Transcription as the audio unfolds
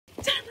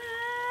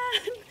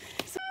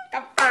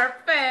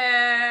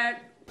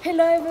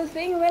Hello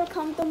everything!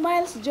 Welcome to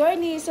Mhyls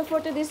Journey! So for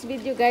today's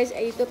video guys,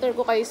 ay tutur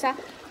ko kayo sa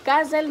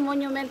Castle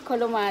Monument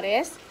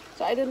Colomares.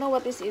 So I don't know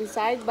what is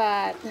inside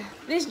but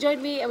please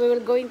join me. We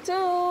will going to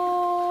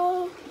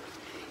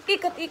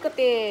ikot-ikot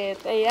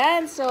it.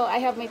 Ayan. So I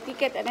have my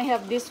ticket and I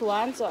have this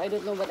one. So I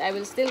don't know but I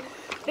will still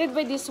read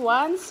by this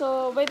one.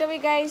 So by the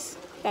way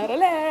guys, tara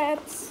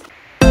let's!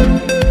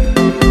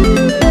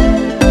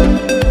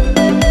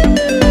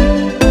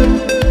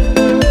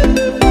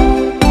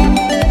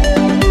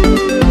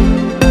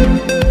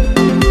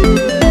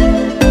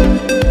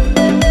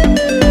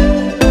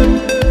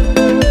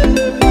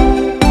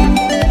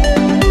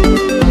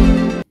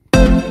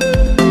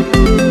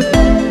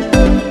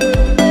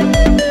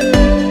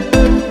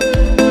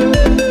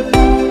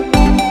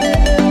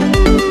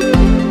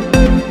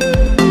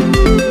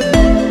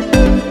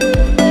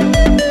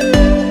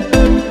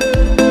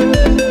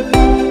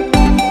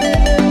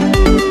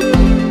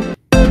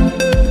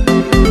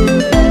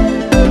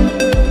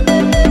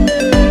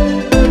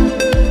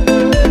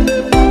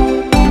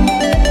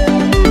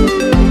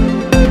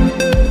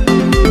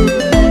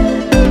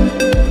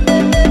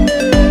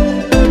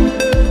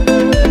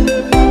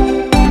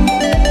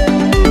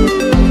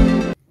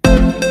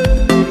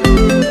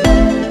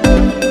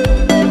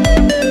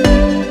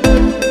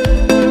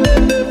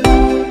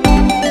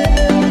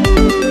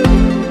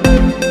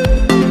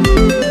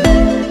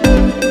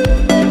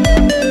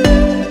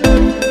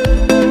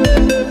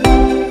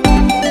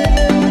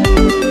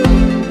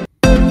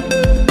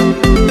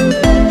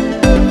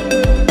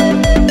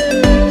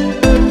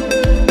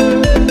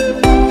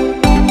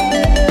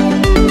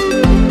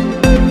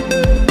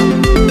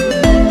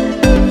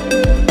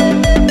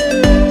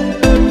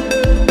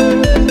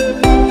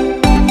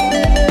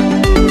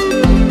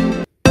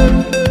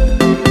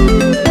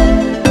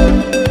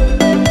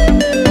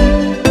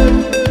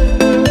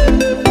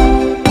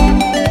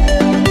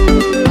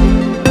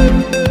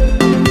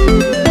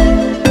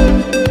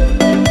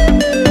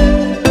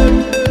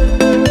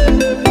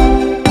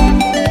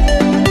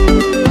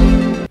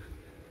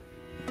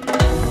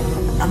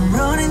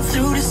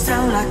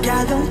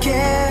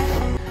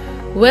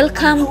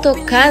 Welcome to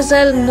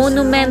Castle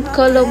Monument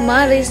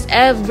Colomares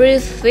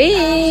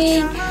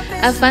everything!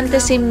 A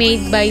fantasy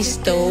made by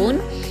stone.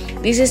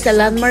 This is a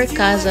landmark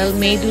castle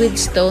made with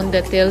stone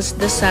that tells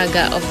the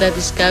saga of the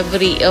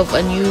discovery of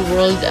a new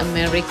world,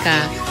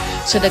 America.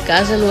 So the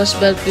castle was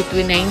built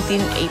between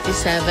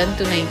 1987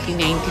 to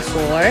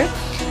 1994.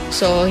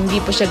 So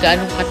hindi po siya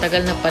gaano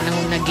katagal na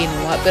panahon na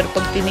ginawa. Pero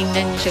pag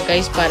tinignan niyo siya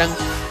guys, parang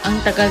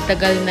ang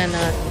tagal-tagal na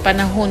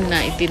panahon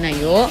na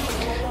itinayo.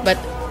 But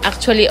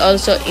actually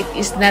also it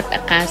is not a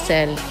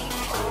castle.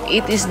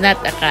 It is not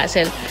a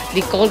castle.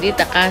 They called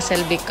it a castle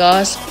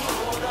because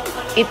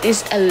it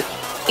is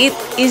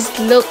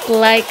look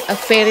like a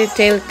fairy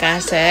tale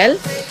castle,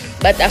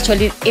 but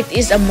actually it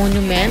is a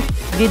monument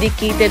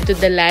dedicated to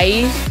the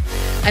life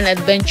and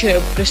adventure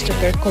of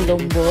Christopher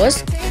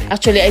Columbus.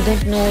 Actually, I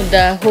don't know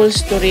the whole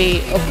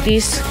story of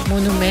this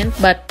monument,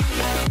 but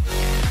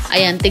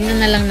ayan,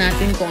 tingnan na lang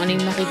natin kung ano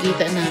yung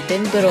makikita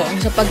natin. Pero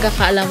ang sa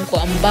pagkakaalam ko,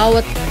 ang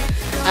bawat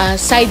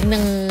side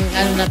ng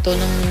ng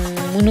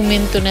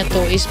monumento na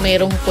to is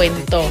mayroong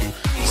kwento.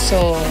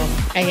 So,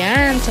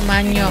 ayan,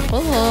 samahan niyo ako.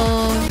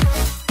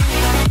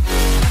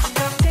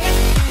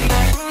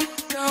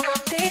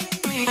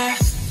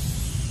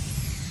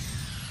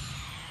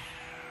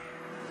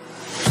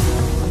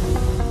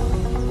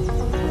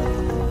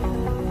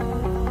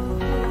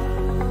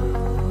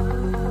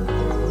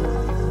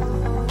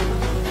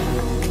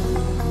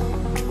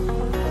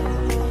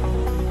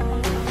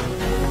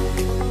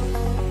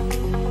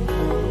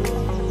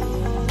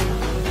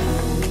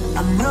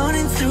 I'm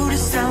running through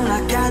this town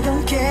like I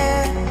don't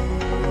care.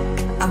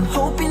 I'm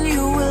hoping you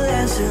will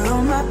answer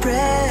all my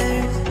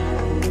prayers.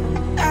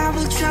 I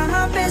will try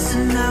my best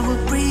and I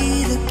will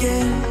breathe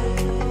again,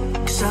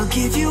 'cause I'll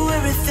give you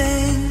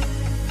everything.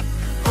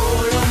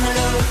 All of my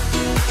love,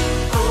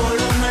 all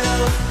of my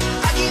love.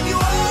 I give you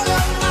all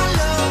of my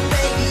love,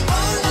 baby.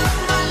 All of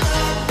my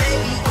love,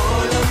 baby.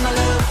 All of my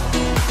love,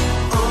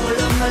 all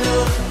of my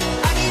love.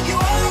 I give you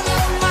all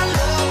of my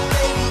love,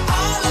 baby.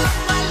 All of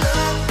my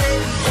love,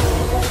 baby.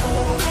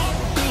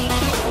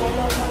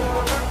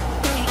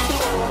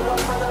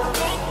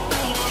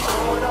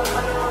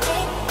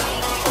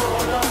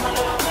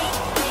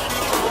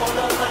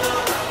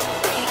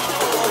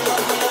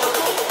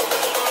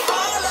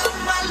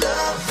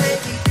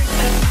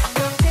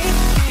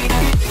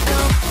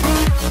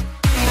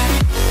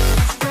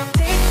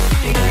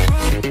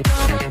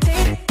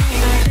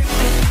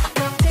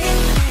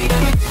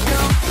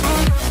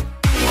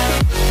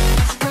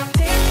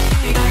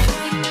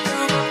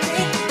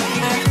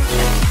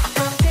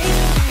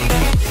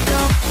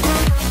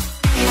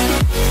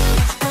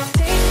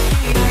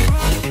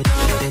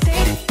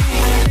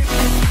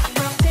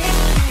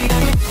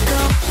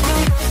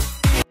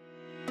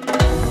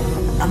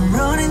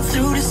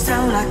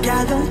 Like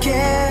I don't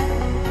care.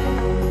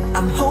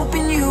 I'm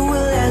hoping you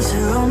will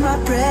answer all my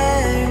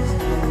prayers.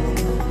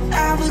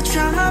 I will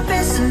try my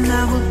best and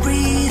I will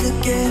breathe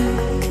again,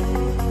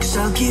 'cause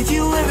I'll give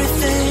you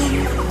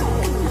everything.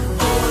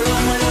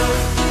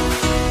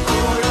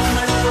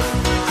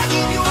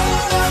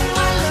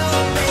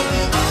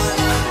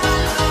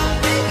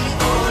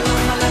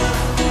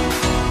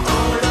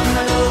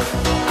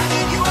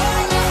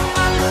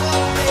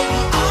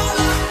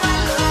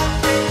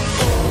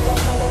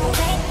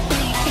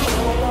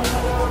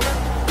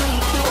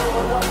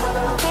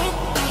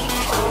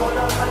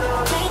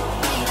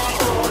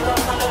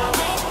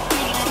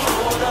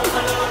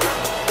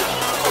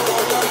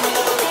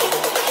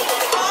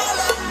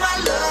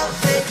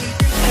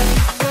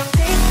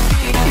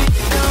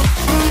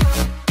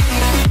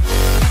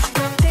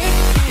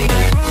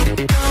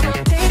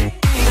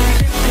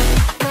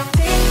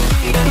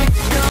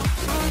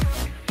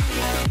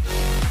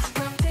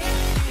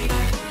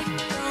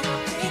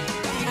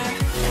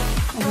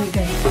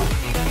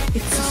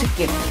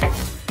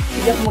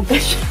 Hindi ako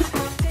magkasya.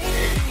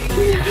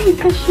 Hindi ako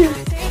magkasya.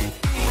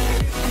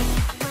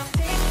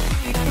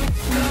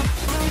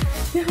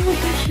 Hindi ako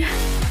magkasya.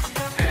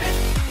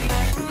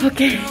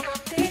 Okay.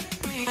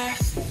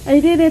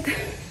 I did it.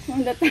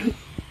 On the top.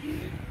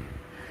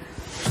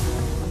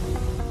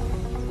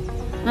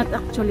 Not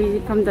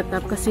actually from the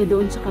top kasi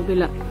doon sa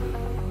kabila.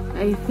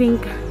 I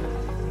think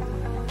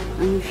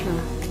ano siya,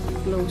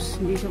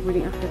 close. Hindi siya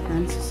pwedeng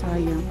akitan.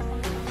 Sayang.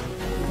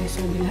 Okay,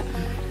 sa kabila.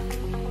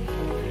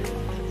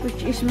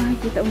 Which is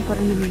makikita mo pa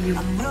rin naman yun.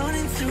 Ano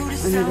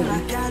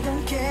doon?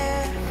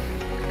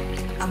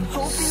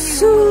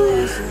 So,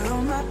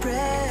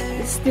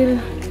 it's still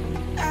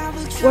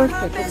worth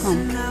it to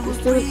come.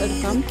 It's still worth it to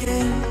come.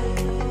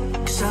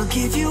 I'll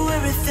give you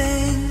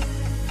everything.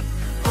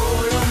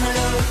 All of my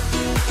love,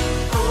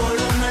 all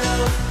of my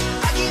love.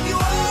 I give you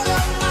all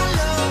of my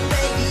love,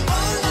 baby.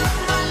 All of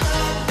my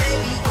love,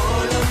 baby.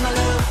 All of my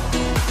love,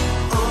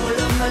 all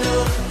of my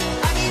love.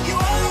 I give you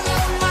all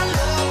of my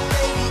love,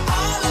 baby.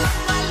 All of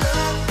my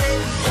love,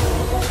 baby.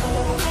 All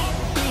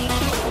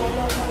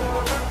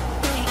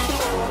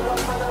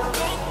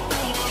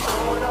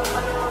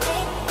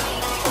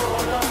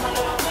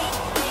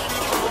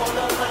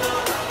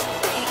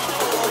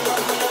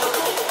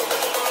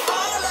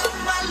of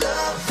my love.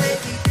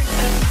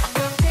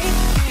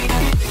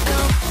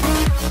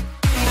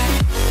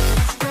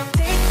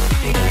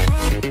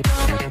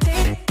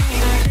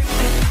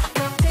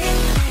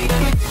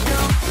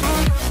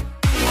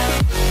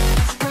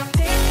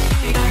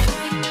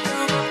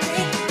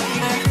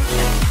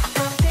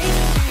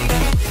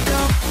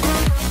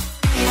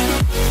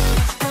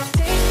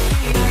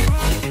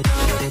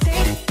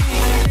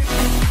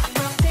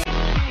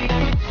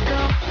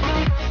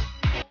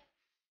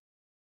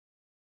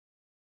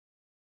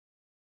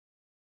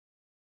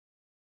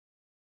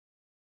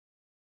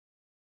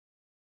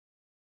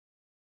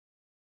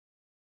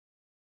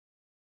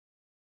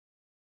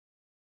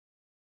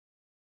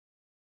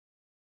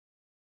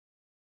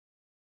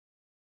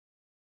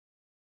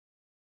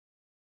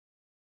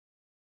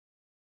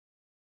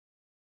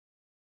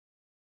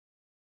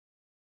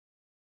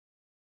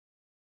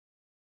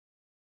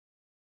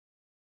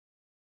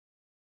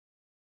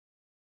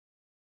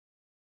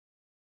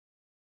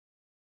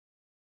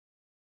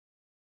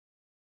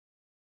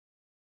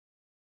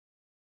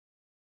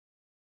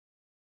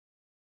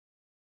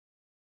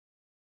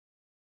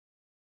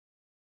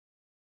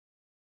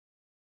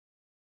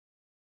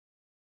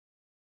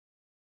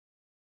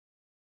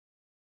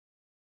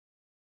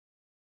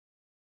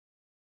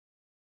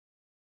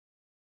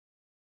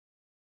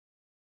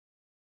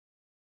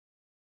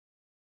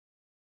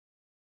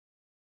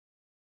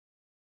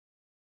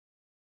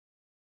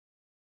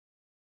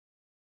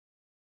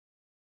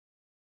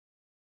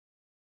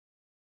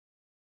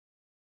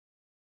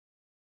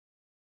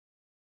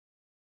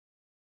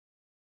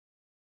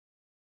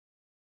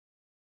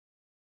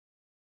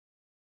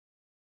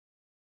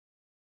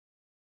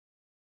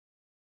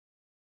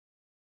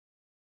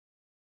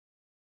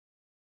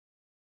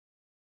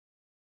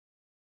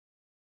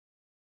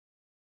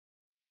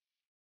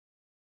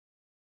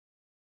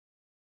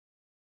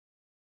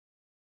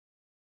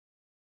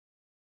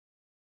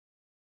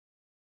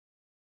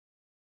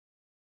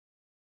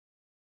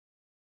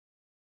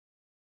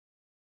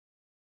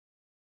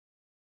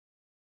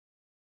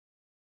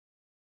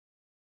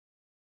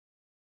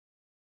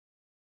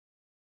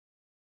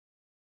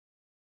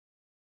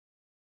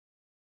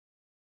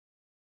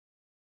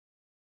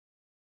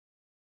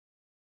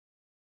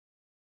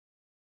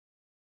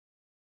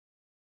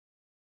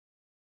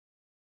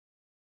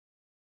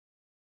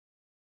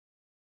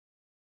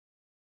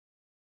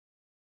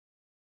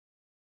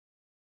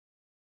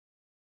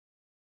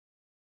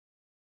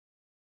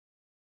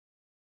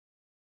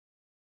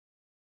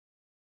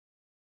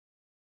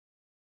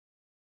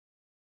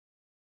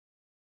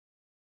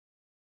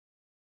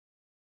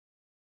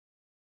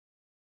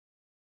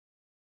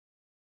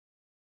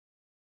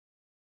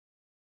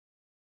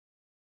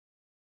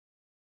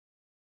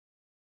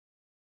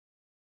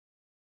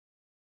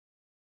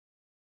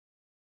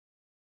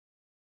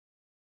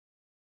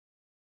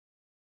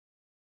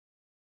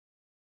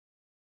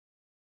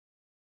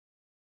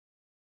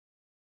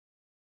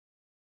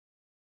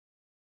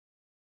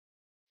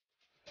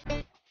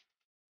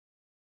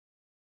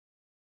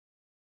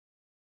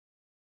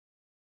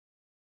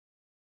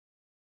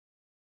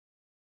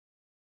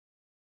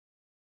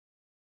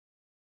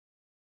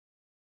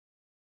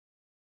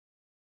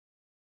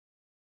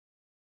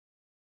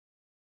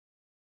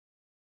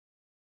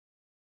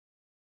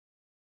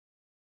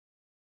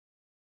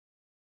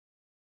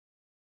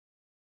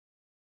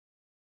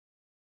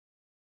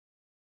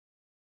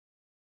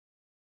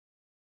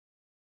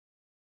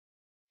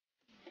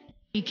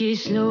 Take it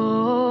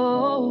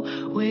slow,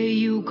 where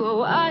you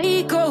go,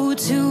 I go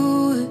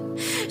too.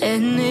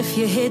 And if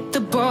you hit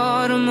the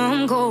bottom,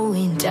 I'm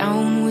going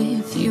down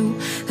with you.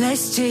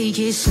 Let's take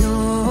it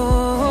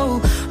slow,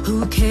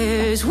 who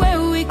cares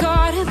where we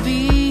gotta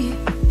be?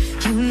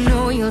 You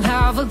know you'll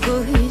have a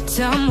good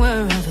time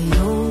wherever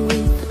you're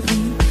with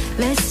me.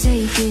 Let's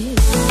take it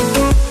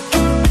slow.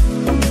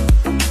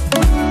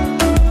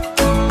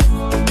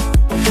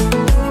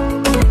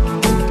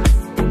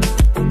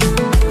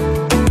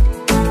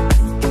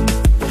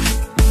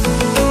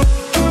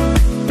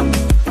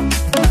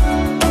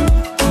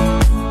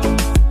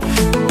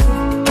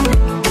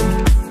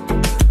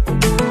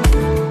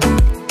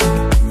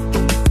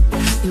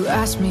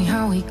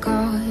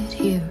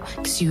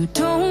 You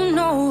don't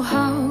know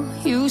how.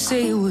 You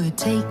say we're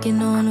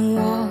taking on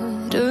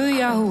water,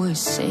 yeah, we're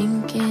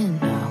sinking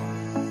now.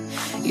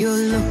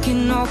 You're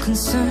looking all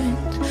concerned,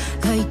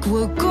 like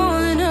we're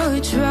gonna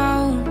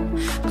drown.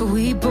 But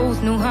we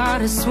both know how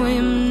to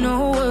swim,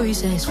 no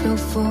worries as we'll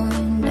fall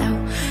now.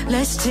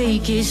 Let's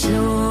take it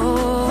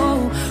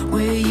slow,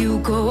 where you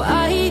go,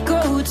 I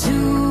go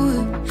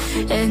too.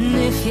 And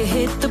if you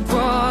hit the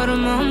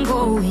bottom, I'm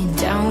going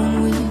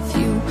down with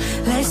you.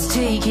 Let's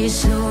take it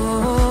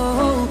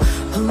slow,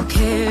 who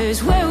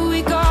cares where we